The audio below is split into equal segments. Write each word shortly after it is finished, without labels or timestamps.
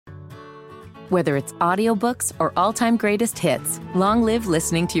Whether it's audiobooks or all-time greatest hits, long live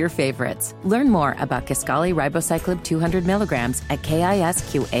listening to your favorites. Learn more about Kisqali Ribociclib 200 milligrams at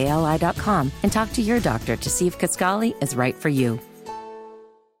KISQALI.com and talk to your doctor to see if Kisqali is right for you.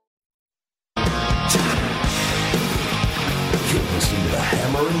 You're listening to the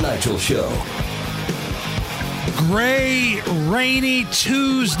Hammer and Nigel Show. Gray, rainy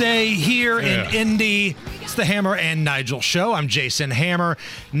Tuesday here in Indy. It's the Hammer and Nigel Show. I'm Jason Hammer.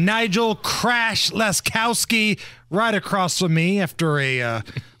 Nigel Crash Leskowski right across from me after a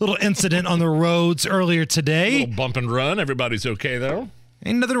little incident on the roads earlier today. A little bump and run. Everybody's okay, though.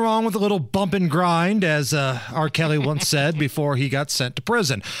 Ain't nothing wrong with a little bump and grind, as R. Kelly once said before he got sent to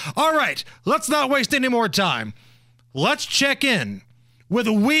prison. All right, let's not waste any more time. Let's check in with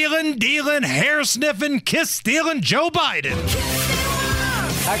wheelin', dealin', hair-sniffing, kiss-stealing Joe Biden.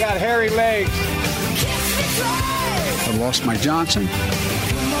 I got hairy legs. I lost my Johnson.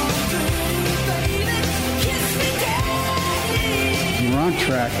 We're on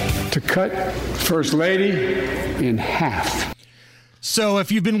track to cut First Lady in half. So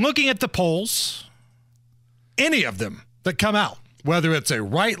if you've been looking at the polls, any of them that come out, whether it's a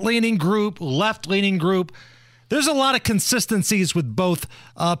right-leaning group, left-leaning group, there's a lot of consistencies with both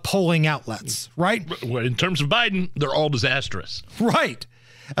polling outlets, right? In terms of Biden, they're all disastrous. Right.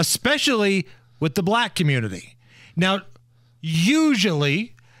 Especially with the black community. Now,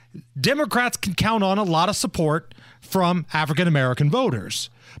 usually, Democrats can count on a lot of support from African-American voters.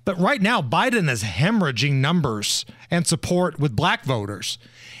 But right now, Biden is hemorrhaging numbers and support with black voters.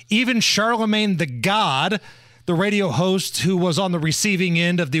 Even Charlemagne the God, the radio host who was on the receiving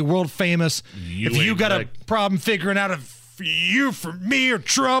end of the world famous, if you got a problem figuring out if you for me or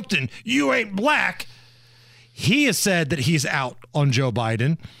Trump, then you ain't black, he has said that he's out on Joe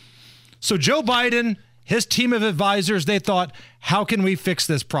Biden. So Joe Biden, his team of advisors, they thought, how can we fix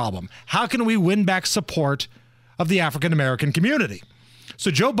this problem? How can we win back support of the African-American community?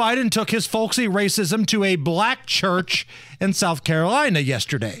 So Joe Biden took his folksy racism to a black church in South Carolina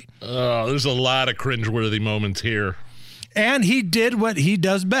yesterday. Oh, there's a lot of cringeworthy moments here. And he did what he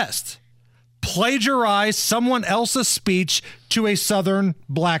does best. Plagiarize someone else's speech to a Southern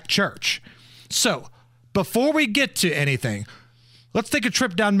black church. So, before we get to anything, let's take a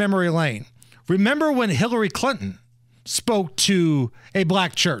trip down memory lane. Remember when Hillary Clinton spoke to a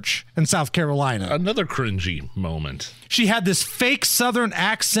black church in South Carolina? Another cringy moment. She had this fake Southern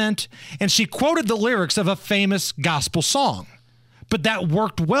accent, and she quoted the lyrics of a famous gospel song. But that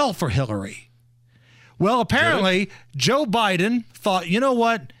worked well for Hillary. Well, apparently, Joe Biden thought, you know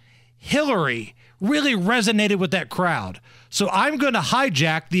what? Hillary really resonated with that crowd. So I'm going to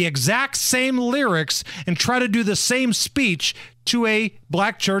hijack the exact same lyrics and try to do the same speech to a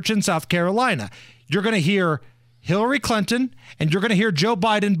black church in South Carolina. You're going to hear Hillary Clinton and you're going to hear Joe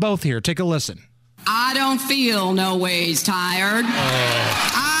Biden both here. Take a listen. I don't feel no ways tired.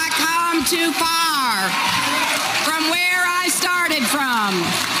 I come too far from where I started from.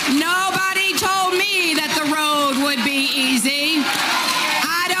 Nobody told me that the road would be easy.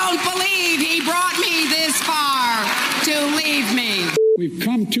 I don't believe he brought me this far to leave me. We've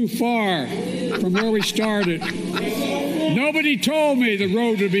come too far from where we started. Nobody told me the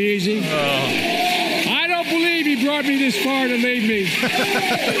road would be easy. I don't believe he brought me this far to leave me.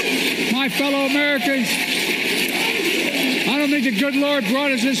 My fellow Americans, I don't think the good Lord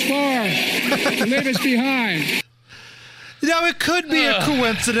brought us this far to leave us behind. Now, it could be a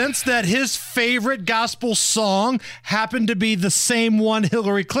coincidence that his favorite gospel song happened to be the same one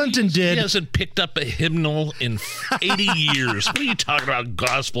Hillary Clinton did. He hasn't picked up a hymnal in 80 years. What are you talking about,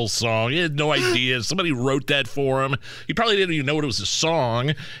 gospel song? He had no idea. Somebody wrote that for him. He probably didn't even know it was a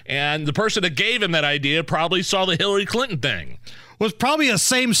song. And the person that gave him that idea probably saw the Hillary Clinton thing. Was probably a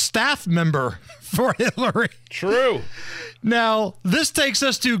same staff member for Hillary. True. Now, this takes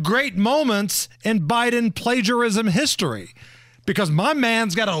us to great moments in Biden plagiarism history, because my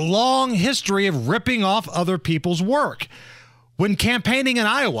man's got a long history of ripping off other people's work. When campaigning in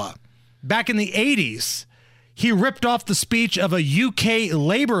Iowa back in the 80s, he ripped off the speech of a UK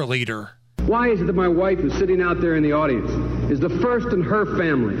labor leader. Why is it that my wife, who's sitting out there in the audience, is the first in her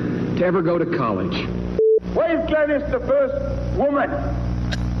family to ever go to college? Why is Gladys the first woman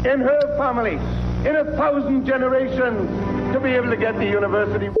in her family in 1,000 generations to be able to get to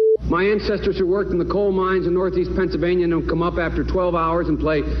university? My ancestors who worked in the coal mines in northeast Pennsylvania don't come up after 12 hours and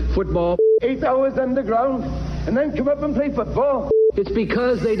play football. 8 hours underground and then come up and play football. It's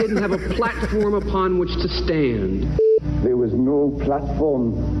because they didn't have a platform upon which to stand. There was no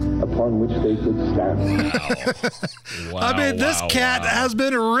platform upon which they could stand. I mean, this cat has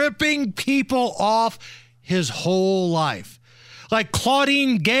been ripping people off his whole life. Like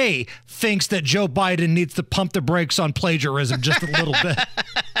Claudine Gay thinks that Joe Biden needs to pump the brakes on plagiarism just a little bit.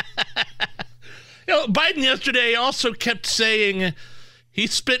 Biden yesterday also kept saying he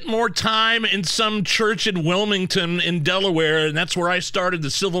spent more time in some church in Wilmington in Delaware, and that's where I started the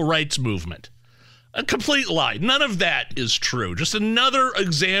civil rights movement. A complete lie. None of that is true. Just another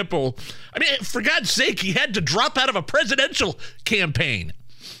example. I mean, for God's sake, he had to drop out of a presidential campaign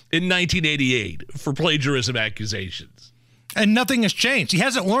in 1988 for plagiarism accusations. And nothing has changed. He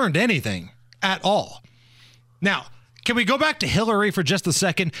hasn't learned anything at all. Now, can we go back to Hillary for just a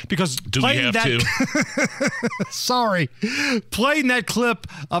second? Because do we have to? Sorry. Playing that clip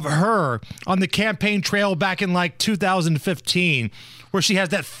of her on the campaign trail back in like 2015, where she has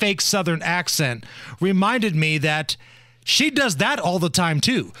that fake Southern accent, reminded me that she does that all the time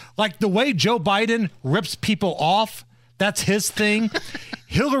too. Like the way Joe Biden rips people off, that's his thing.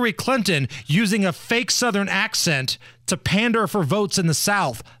 Hillary Clinton using a fake Southern accent to pander for votes in the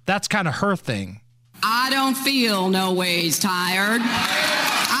South, that's kind of her thing. I don't feel no ways tired.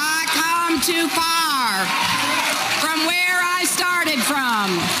 I come too far from where I started from.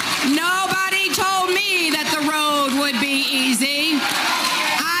 Nobody told me that the road would be easy.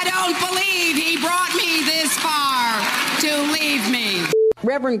 I don't believe he brought me this far to leave me.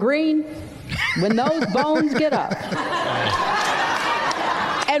 Reverend Green, when those bones get up,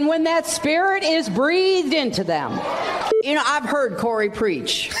 and when that spirit is breathed into them. You know, I've heard Corey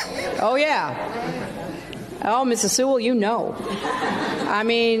preach. Oh, yeah. Oh, Mrs. Sewell, you know. I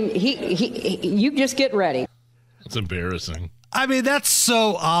mean, you just get ready. It's embarrassing. I mean, that's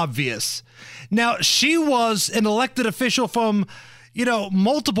so obvious. Now, she was an elected official from,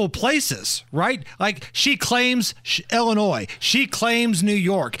 multiple places, right? Like, she claims Illinois. She claims New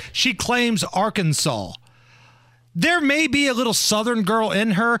York. She claims Arkansas. There may be a little Southern girl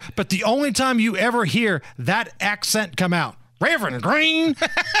in her, but the only time you ever hear that accent come out, Reverend Green,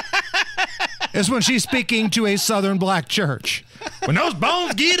 is when she's speaking to a Southern black church. When those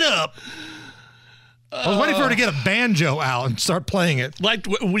bones get up. I was waiting for her to get a banjo out and start playing it. Like,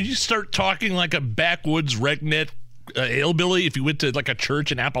 when you start talking like a backwoods redneck hillbilly if you went to like a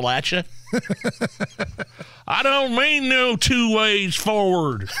church in Appalachia? I don't mean no two ways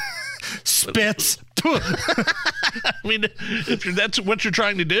forward. Spits. I mean, if that's what you're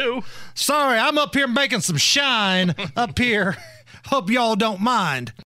trying to do. Sorry, I'm up here making some shine up here. Hope y'all don't mind.